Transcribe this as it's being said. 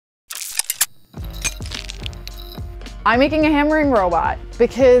I'm making a hammering robot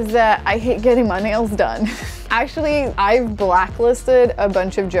because I hate getting my nails done. Actually, I've blacklisted a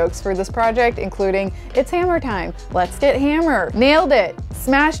bunch of jokes for this project, including it's hammer time, let's get hammer, nailed it,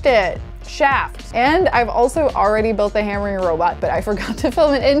 smashed it, shaft. And I've also already built the hammering robot, but I forgot to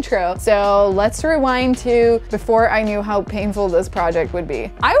film an intro. So let's rewind to before I knew how painful this project would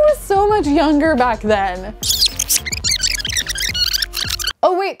be. I was so much younger back then.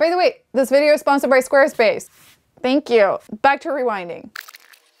 Oh wait, by the way, this video is sponsored by Squarespace. Thank you. Back to rewinding.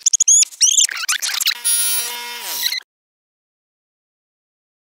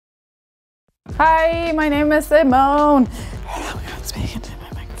 Hi, my name is Simone.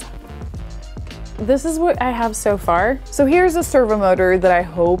 This is what I have so far. So here's a servo motor that I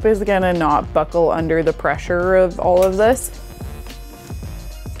hope is gonna not buckle under the pressure of all of this.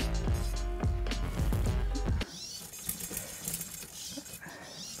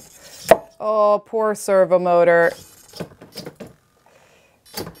 Oh, poor servo motor.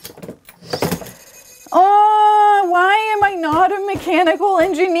 Oh, why am I not a mechanical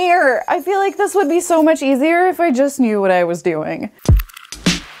engineer? I feel like this would be so much easier if I just knew what I was doing.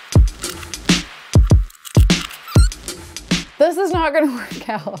 This is not gonna work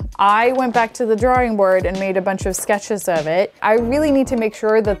out. I went back to the drawing board and made a bunch of sketches of it. I really need to make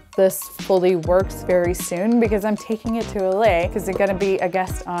sure that this fully works very soon because I'm taking it to LA because they're gonna be a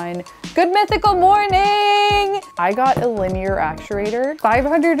guest on Good Mythical Morning. I got a linear actuator,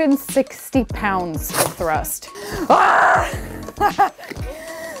 560 pounds of thrust. Ah!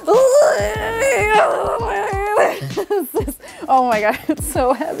 Oh my God, it's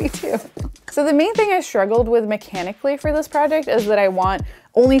so heavy too. So the main thing I struggled with mechanically for this project is that I want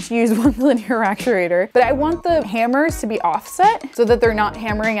only to use one linear actuator, but I want the hammers to be offset so that they're not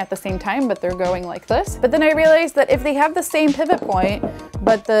hammering at the same time, but they're going like this. But then I realized that if they have the same pivot point,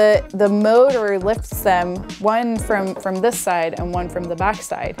 but the motor lifts them, one from this side and one from the back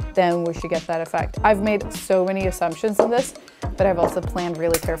side, then we should get that effect. I've made so many assumptions in this, but I've also planned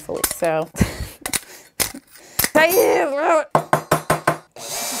really carefully, so.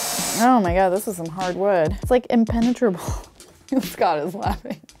 Oh my God, this is some hard wood. It's like impenetrable. Scott is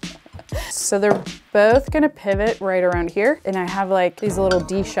laughing. So they're both gonna pivot right around here. And I have like these little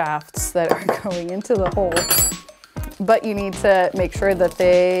D shafts that are going into the hole. But you need to make sure that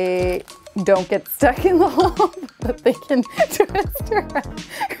they don't get stuck in the hole, but they can twist around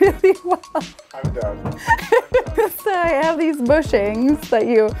really well. I'm done. So I have these bushings that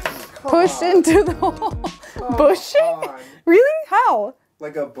you push into the hole. Bushing? Really? How?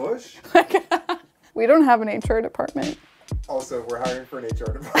 Like a bush? We don't have an HR department. Also, we're hiring for an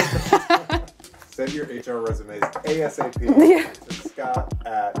HR department. Send your HR resumes ASAP to Scott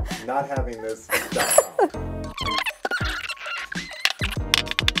at nothavingthis.com.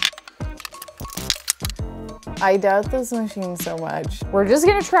 I doubt this machine so much. We're just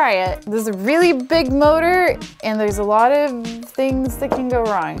gonna try it. This is a really big motor and there's a lot of things that can go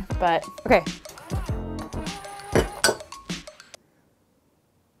wrong, but okay.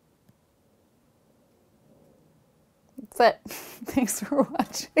 That's it. Thanks for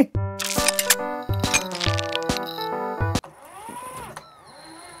watching.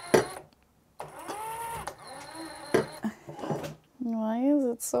 Why is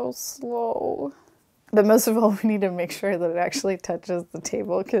it so slow? But most of all, we need to make sure that it actually touches the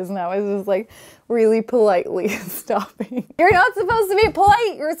table because now it's just like really politely stopping. You're not supposed to be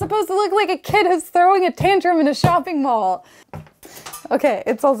polite. You're supposed to look like a kid who's throwing a tantrum in a shopping mall. Okay,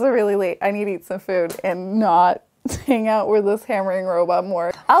 it's also really late. I need to eat some food and not hang out with this hammering robot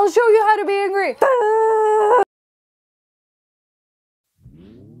more. I'll show you how to be angry.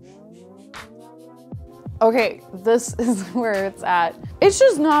 Okay, this is where it's at. It's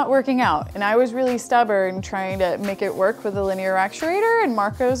just not working out. And I was really stubborn trying to make it work with the linear actuator and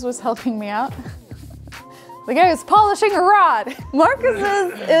Marcos was helping me out. The guy is polishing a rod.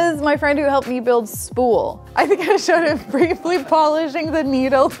 Marcos is my friend who helped me build Spool. I think I showed him briefly polishing the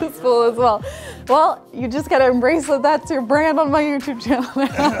needle to Spool as well. Well, you just gotta embrace that that's your brand on my YouTube channel.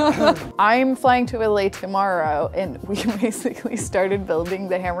 I'm flying to LA tomorrow and we basically started building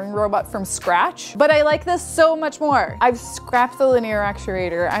the hammering robot from scratch. But I like this so much more. I've scrapped the linear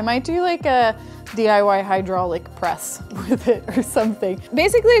actuator. I might do like a DIY hydraulic press with it or something.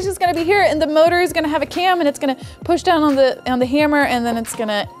 Basically, it's just gonna be here and the motor is gonna have a cam and it's gonna push down on the hammer and then it's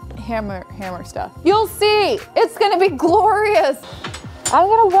gonna hammer stuff. You'll see, it's gonna be glorious. I'm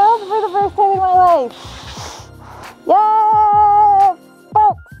gonna weld for the first time in my life. Yay!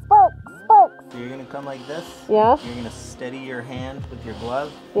 Spokes, spokes, spokes. So you're gonna come like this. Yeah. You're gonna steady your hand with your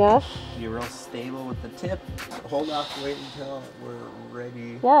glove. Yeah. Be real stable with the tip. Hold off, wait until we're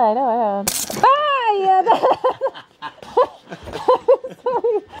ready. Yeah, I know. Ah, yeah.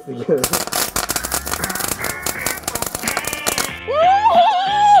 I made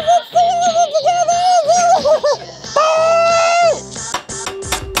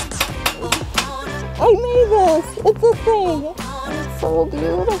this. It's a thing. It's so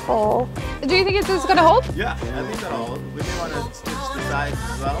beautiful. Do you think it's gonna hold? Yeah, I think that'll hold. We may want to stitch the sides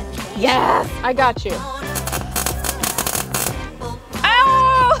as well. Yes, I got you.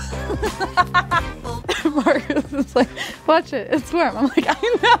 Ow! Marcus is like, watch it, it's warm. I'm like,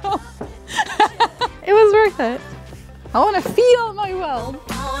 I know. It was worth it. I want to feel my weld.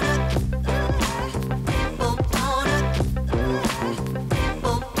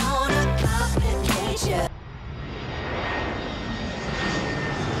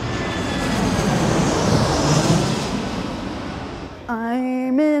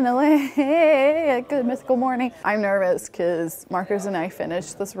 I'm in LA, a good mythical morning. I'm nervous because Marcus and I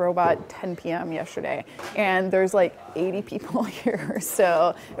finished this robot 10 p.m. yesterday and there's like 80 people here.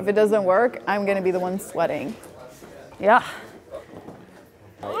 So if it doesn't work, I'm gonna be the one sweating. Yeah.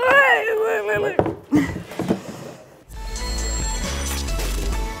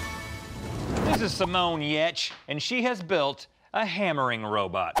 This is Simone Yetch, and she has built a hammering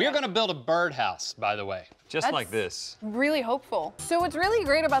robot. We're gonna build a birdhouse, by the way. Just That's like this. Really hopeful. So what's really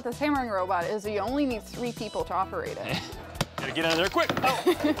great about this hammering robot is you only need 3 people to operate it. Gotta get out of there quick. Oh.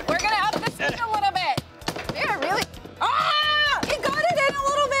 We're gonna up the speed a little bit. Yeah, really. Ah! It got it in a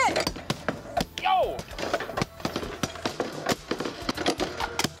little bit. Yo!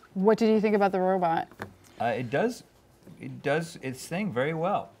 What did you think about the robot? It does its thing very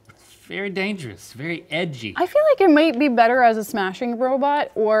well. Very dangerous, very edgy. I feel like it might be better as a smashing robot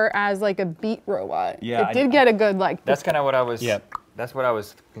or as like a beat robot. Yeah, it did get a good like. That's kind of what I was. Yep. That's what I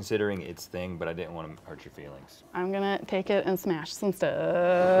was considering its thing, but I didn't want to hurt your feelings. I'm gonna take it and smash some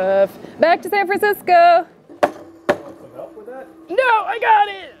stuff. Back to San Francisco. Some help with that? No, I got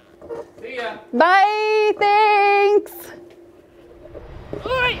it. See ya. Bye. Thanks.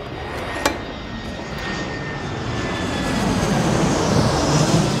 Oi.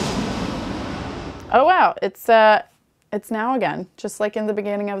 Oh wow, it's now again, just like in the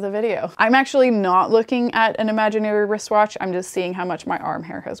beginning of the video. I'm actually not looking at an imaginary wristwatch, I'm just seeing how much my arm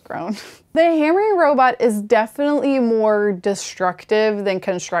hair has grown. The hammering robot is definitely more destructive than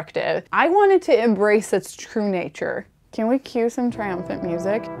constructive. I wanted to embrace its true nature. Can we cue some triumphant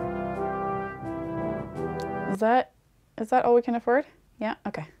music? Is that all we can afford? Yeah,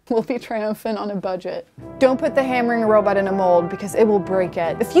 okay. We'll be triumphant on a budget. Don't put the hammering robot in a mold because it will break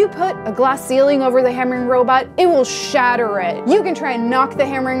it. If you put a glass ceiling over the hammering robot, it will shatter it. You can try and knock the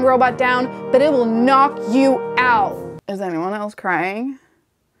hammering robot down, but it will knock you out. Is anyone else crying?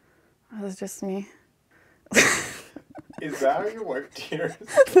 Oh, it's just me. Is that how you wipe tears?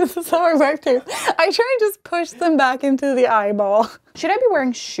 This is how I wipe tears. I try and just push them back into the eyeball. Should I be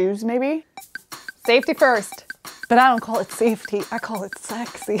wearing shoes maybe? Safety first. But I don't call it safety, I call it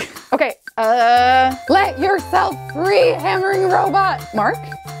sexy. Okay, let yourself free, hammering robot. Mark,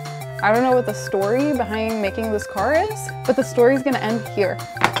 I don't know what the story behind making this car is, but the story's gonna end here.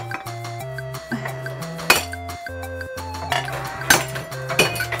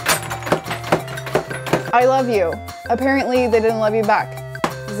 I love you. Apparently they didn't love you back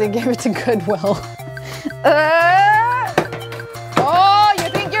because they gave it to Goodwill. Oh, you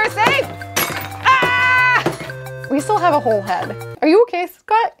think you're safe? We still have a whole head. Are you okay,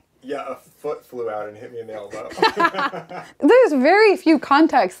 Scott? Yeah, a foot flew out and hit me in the elbow. There's very few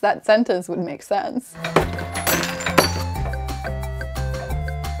contexts that sentence would make sense.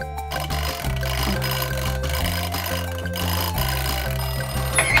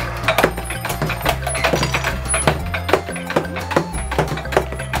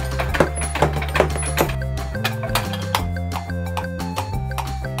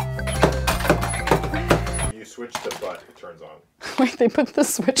 Switch the butt, it turns on. Wait, they put the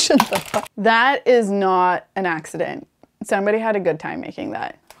switch in the butt. That is not an accident. Somebody had a good time making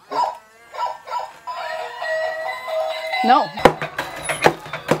that. No.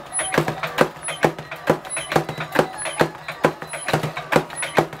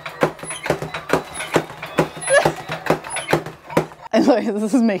 And like,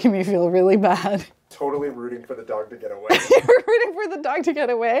 this is making me feel really bad. Totally rooting for the dog to get away. You're rooting for the dog to get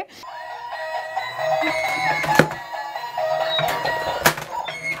away?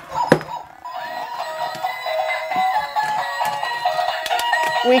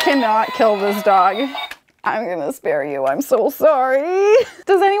 We cannot kill this dog. I'm gonna spare you, I'm so sorry.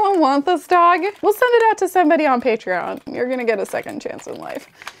 Does anyone want this dog? We'll send it out to somebody on Patreon. You're gonna get a second chance in life.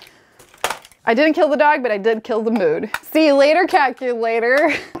 I didn't kill the dog, but I did kill the mood. See you later,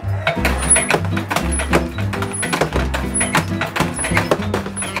 calculator.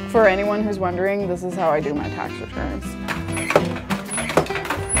 For anyone who's wondering, this is how I do my tax returns.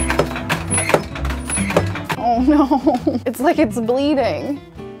 Oh no, it's like it's bleeding.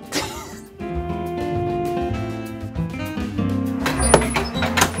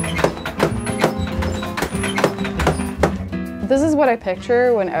 This is what I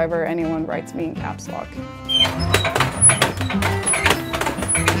picture whenever anyone writes me in caps lock.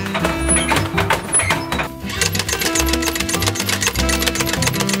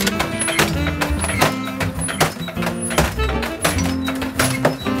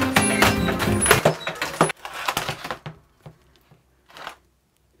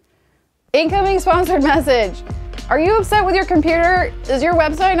 Incoming sponsored message. Are you upset with your computer? Is your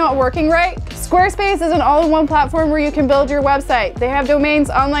website not working right? Squarespace is an all-in-one platform where you can build your website. They have domains,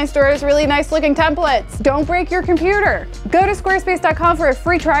 online stores, really nice looking templates. Don't break your computer. Go to squarespace.com for a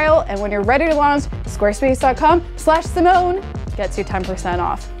free trial, and when you're ready to launch, squarespace.com/Simone gets you 10%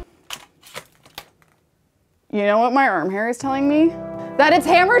 off. You know what my arm hair is telling me? That it's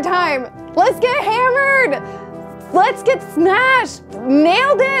hammer time. Let's get hammered. Let's get smashed.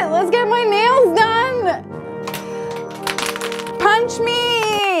 Nailed it. Let's get my nails done. Punch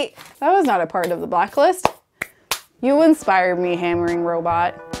me. That was not a part of the blacklist. You inspired me, hammering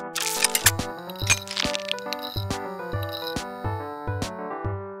robot.